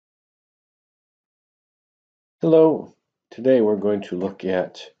Hello, today we're going to look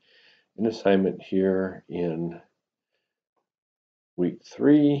at an assignment here in week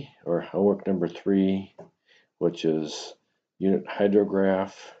 3 or homework number 3, which is unit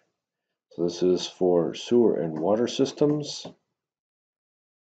hydrograph. So this is for sewer and water systems.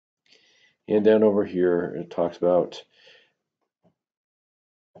 And down over here it talks about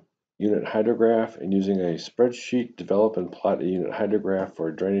unit hydrograph and using a spreadsheet, develop and plot a unit hydrograph for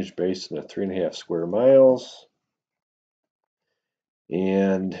a drainage basin of 3.5 square miles.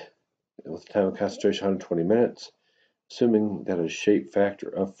 And with time of concentration 120 minutes. Assuming that a shape factor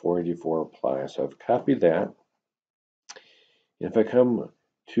of 484 applies. So I've copied that. If I come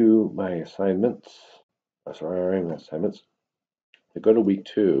to my assignments, I go to week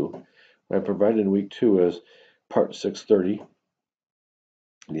 2. What I provided in week 2 is part 630,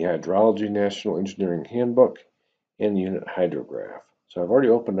 the Hydrology National Engineering Handbook, and the unit hydrograph. So I've already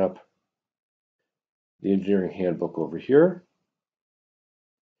opened up the engineering handbook over here.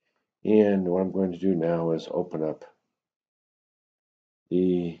 And what I'm going to do now is open up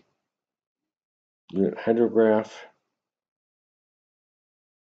the unit hydrograph.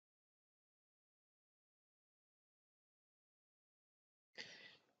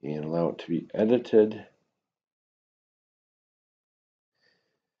 And allow it to be edited.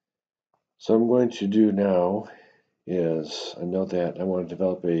 So I'm going to do now is, I know that I want to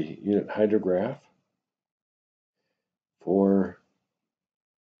develop a unit hydrograph for,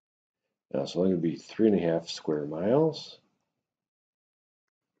 it's only going to be 3.5 square miles.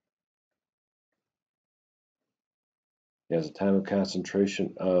 It has a time of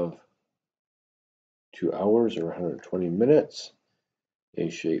concentration of 2 hours or 120 minutes, a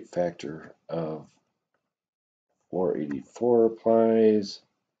shape factor of 484 applies,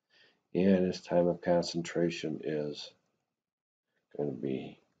 and its time of concentration is going to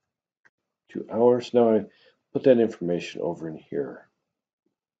be 2 hours. Now I put that information over in here.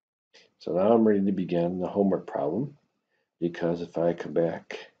 So now I'm ready to begin the homework problem, because if I come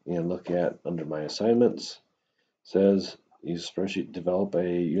back and look at under my assignments, it says use spreadsheet, develop a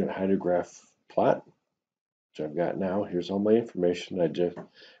unit hydrograph plot, which I've got now. Here's all my information I just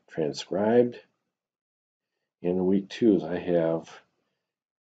transcribed. In week 2, I have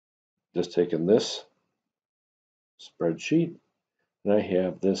just taken this spreadsheet and I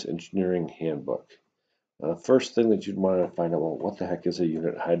have this engineering handbook. Now, the first thing that you'd want to find out, well, what the heck is a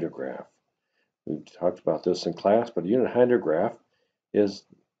unit hydrograph? We've talked about this in class, but a unit hydrograph is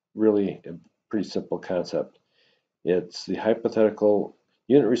really a pretty simple concept. It's the hypothetical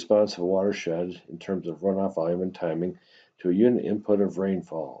unit response of a watershed in terms of runoff volume and timing to a unit input of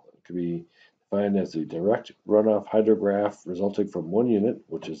rainfall. It could be defined as the direct runoff hydrograph resulting from one unit,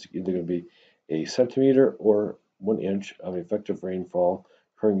 which is either going to be a centimeter or 1 inch of effective rainfall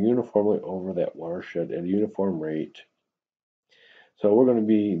occurring uniformly over that watershed at a uniform rate. So we're going to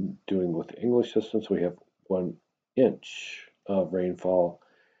be doing with the English system, so we have 1 inch of rainfall,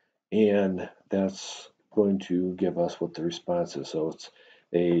 and that's going to give us what the response is. So it's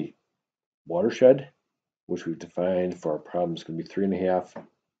a watershed, which we've defined for our problem is going to be 3.5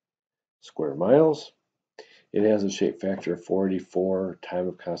 square miles. It has a shape factor of 484, time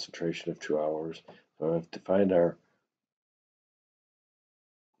of concentration of 2 hours. So I've defined our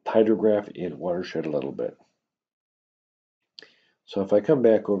hydrograph and watershed a little bit. So if I come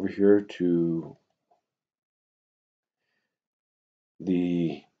back over here to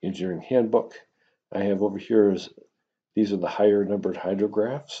the engineering handbook, I have over here is these are the higher numbered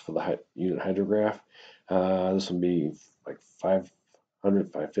hydrographs for the unit hydrograph. This will be like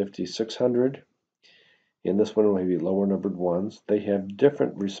 500, 550, 600. And this one will be lower numbered ones. They have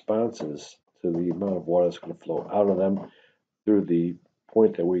different responses to the amount of water that's going to flow out of them through the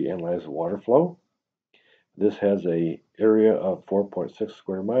point that we analyze the water flow. This has a area of 4.6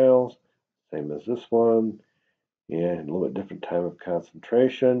 square miles, same as this one, and a little bit different time of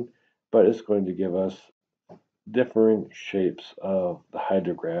concentration, but it's going to give us differing shapes of the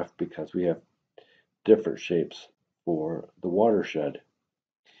hydrograph because we have different shapes for the watershed.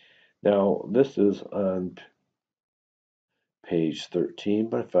 Now, this is on page 13,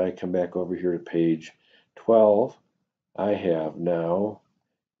 but if I come back over here to page 12, I have now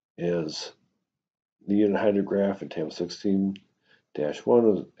is the unit hydrograph at table 16-1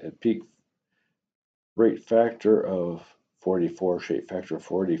 at peak rate factor of 44, shape factor of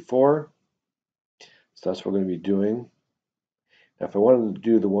 44. So that's what we're going to be doing. Now, if I wanted to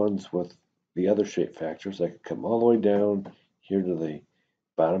do the ones with the other shape factors, I could come all the way down here to the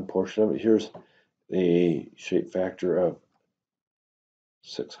bottom portion of it. Here's a shape factor of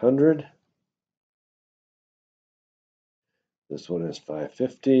 600. This one is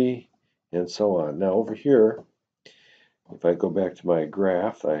 550, and so on. Now over here, if I go back to my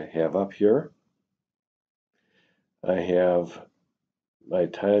graph I have up here, I have my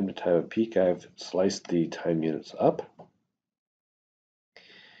time to time of peak. I've sliced the time units up.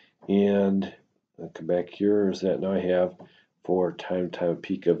 And I'll come back here, is that now I have for time of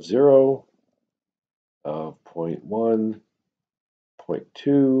peak of 0, of 0.1,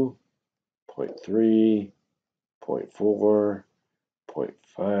 0.2, 0.3, 0.4,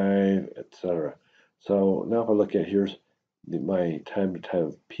 0.5, etc. So now if I look at here's my time to time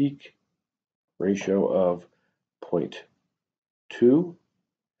of peak ratio of 0.2,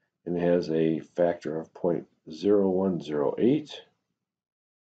 and it has a factor of 0.0108.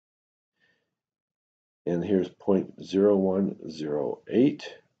 And here's 0.0108.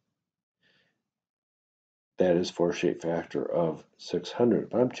 That is for a shape factor of 600.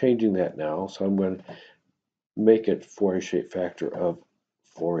 But I'm changing that now, so I'm going to make it for a shape factor of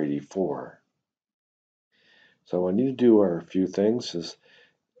 484. So what I need to do are a few things. Is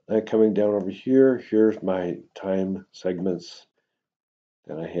coming down over here, here's my time segments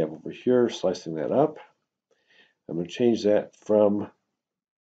that I have over here, slicing that up. I'm going to change that from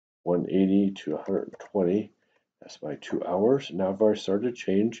 180 to 120. That's my 2 hours. Now I've already started to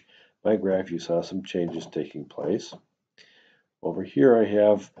change my graph. You saw some changes taking place. Over here I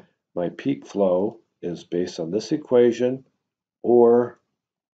have my peak flow is based on this equation, or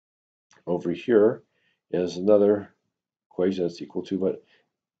over here is another equation that's equal to, but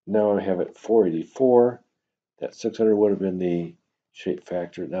now I have it 484. That 600 would have been the shape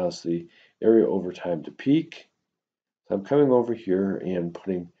factor. Now it's the area over time to peak. So I'm coming over here and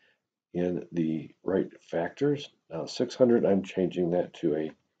putting in the right factors. Now 600, I'm changing that to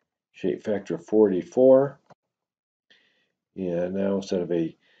a shape factor of 484. And now instead of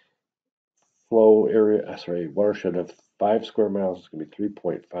a flow area, watershed of 5 square miles, it's going to be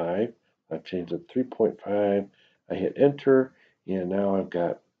 3.5. I've changed it to 3.5. I hit enter, and now I've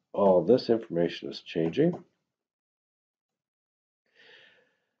got all this information is changing.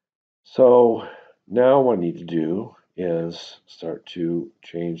 So now what I need to do is start to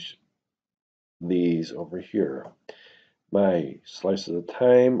change these over here. My slices of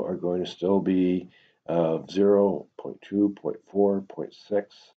time are going to still be 0, 0.2, 0.4,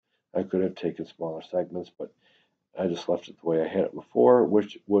 0.6. I could have taken smaller segments, but I just left it the way I had it before,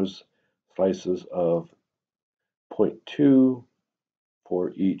 which was slices of 0.2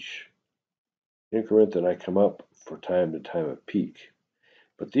 for each increment that I come up for time to time of peak.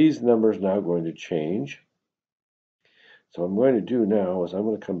 But these numbers now are going to change. So what I'm going to do now is I'm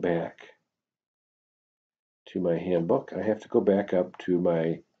going to come back to my handbook. I have to go back up to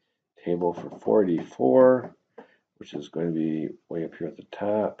my table for 484, which is going to be way up here at the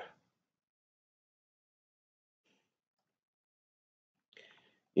top.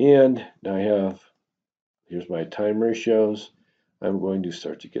 And now I have, here's my time ratios. I'm going to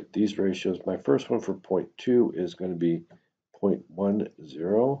start to get these ratios. My first one for 0.2 is going to be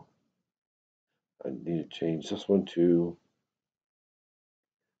 0.10. I need to change this one to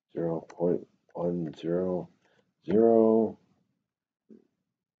 0.100.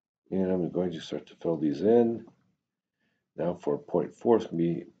 And I'm going to start to fill these in. Now for 0.4, it's going to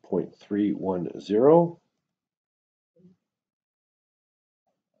be 0.310.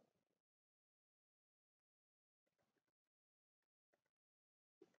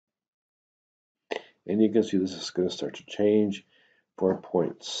 And you can see this is going to start to change. For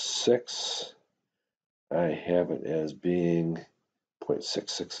 0.6, I have it as being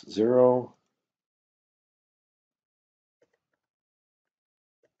 0.660.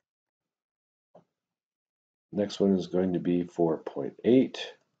 Next one is going to be for 0.8.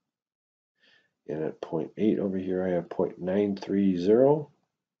 And at 0.8 over here, I have 0.930.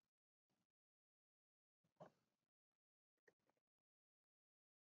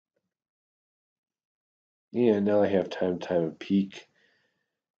 And now I have time of peak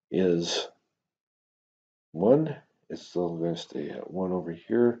is 1. It's still going to stay at 1 over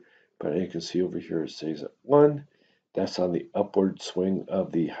here, but you can see over here it stays at 1. That's on the upward swing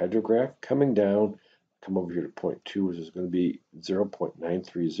of the hydrograph. Coming down, come over here to 0.2, which is going to be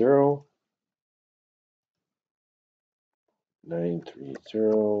 0.930.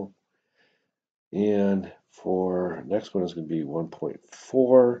 930. And for next one is going to be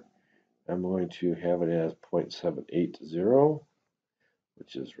 1.4. I'm going to have it as 0.780,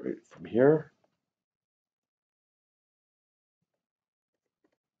 which is right from here.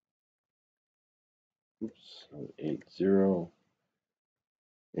 Oops, 780.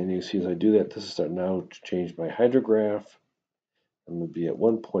 And you see as I do that, this is starting now to change my hydrograph. I'm going to be at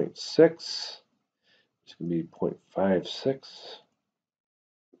 1.6. It's going to be 0.56.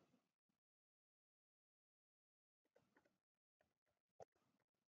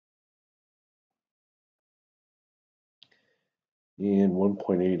 and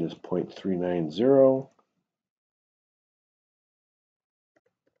 1.8 is 0.390.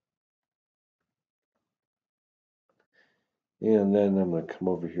 And then I'm going to come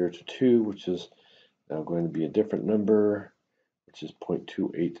over here to 2, which is now going to be a different number, which is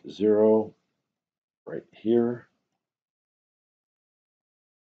 0.280 right here.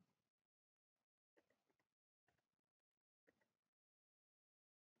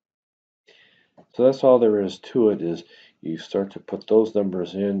 So that's all there is to it, is you start to put those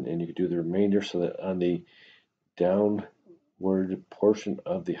numbers in and you can do the remainder, so that on the downward portion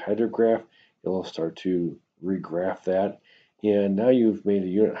of the hydrograph, it'll start to regraph that. And now you've made a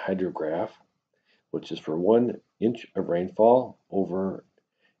unit hydrograph, which is for 1 inch of rainfall over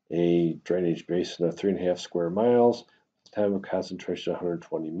a drainage basin of 3.5 square miles, time of concentration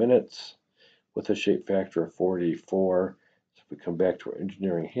 120 minutes, with a shape factor of 44. So if we come back to our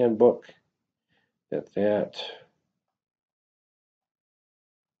engineering handbook, the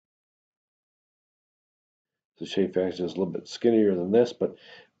shape factor is a little bit skinnier than this, but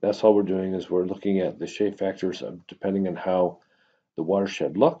that's all we're doing, is we're looking at the shape factors depending on how the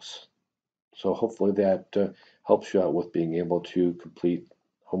watershed looks. So hopefully that helps you out with being able to complete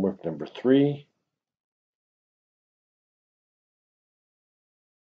homework number 3.